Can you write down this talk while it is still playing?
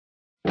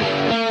Hi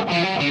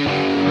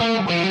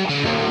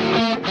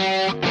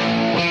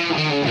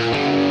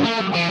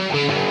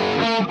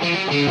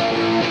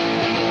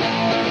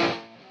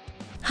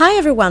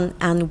everyone,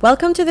 and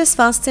welcome to this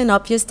fast and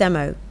obvious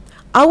demo.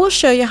 I will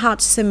show you how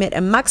to submit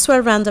a Maxwell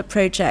Roundup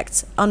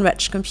project on Reg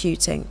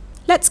Computing.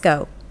 Let's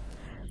go.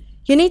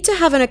 You need to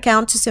have an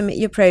account to submit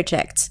your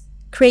project.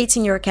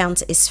 Creating your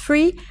account is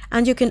free,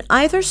 and you can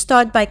either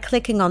start by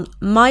clicking on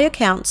My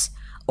Account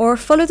or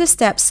follow the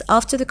steps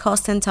after the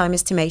cost and time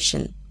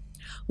estimation.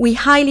 We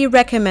highly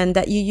recommend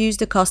that you use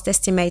the cost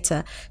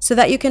estimator so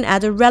that you can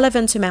add a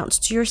relevant amount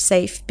to your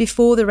safe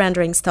before the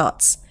rendering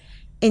starts.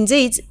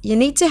 Indeed, you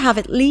need to have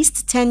at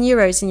least 10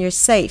 euros in your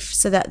safe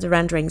so that the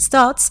rendering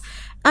starts,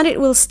 and it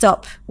will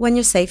stop when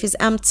your safe is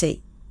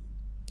empty.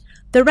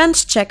 The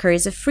Wrench Checker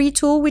is a free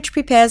tool which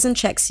prepares and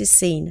checks your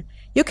scene.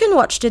 You can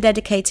watch the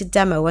dedicated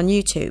demo on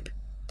YouTube.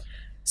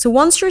 So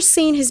once your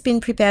scene has been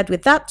prepared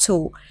with that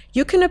tool,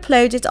 you can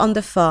upload it on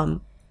the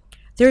farm.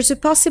 There is a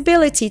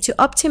possibility to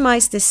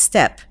optimize this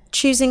step,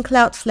 choosing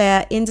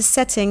Cloudflare in the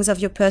settings of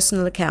your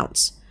personal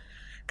account.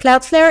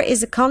 Cloudflare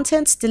is a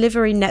content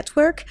delivery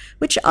network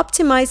which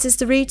optimizes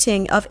the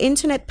routing of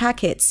internet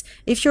packets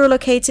if you're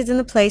located in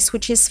a place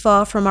which is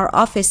far from our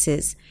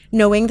offices,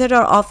 knowing that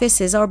our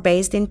offices are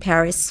based in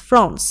Paris,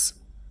 France.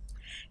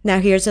 Now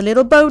here's a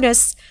little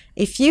bonus.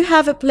 If you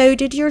have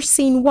uploaded your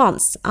scene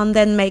once and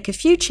then make a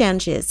few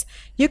changes,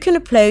 you can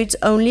upload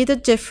only the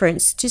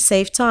difference to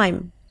save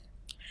time.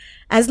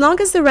 As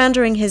long as the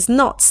rendering has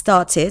not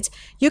started,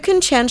 you can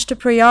change the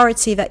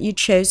priority that you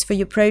chose for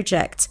your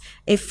project.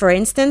 If, for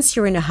instance,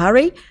 you're in a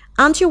hurry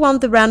and you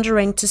want the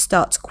rendering to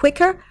start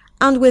quicker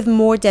and with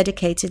more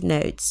dedicated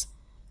nodes.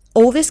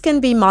 All this can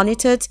be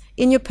monitored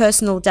in your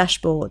personal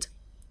dashboard.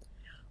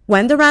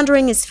 When the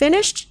rendering is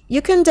finished,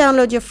 you can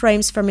download your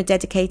frames from a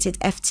dedicated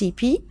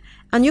FTP,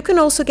 and you can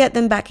also get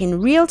them back in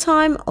real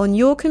time on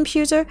your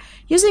computer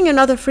using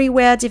another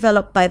freeware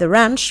developed by the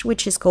Wrench,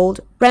 which is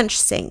called Wrench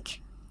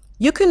Sync.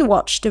 You can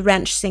watch the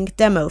Wrench Sync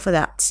demo for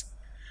that.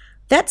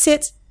 That's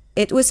it.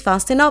 It was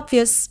fast and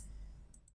obvious.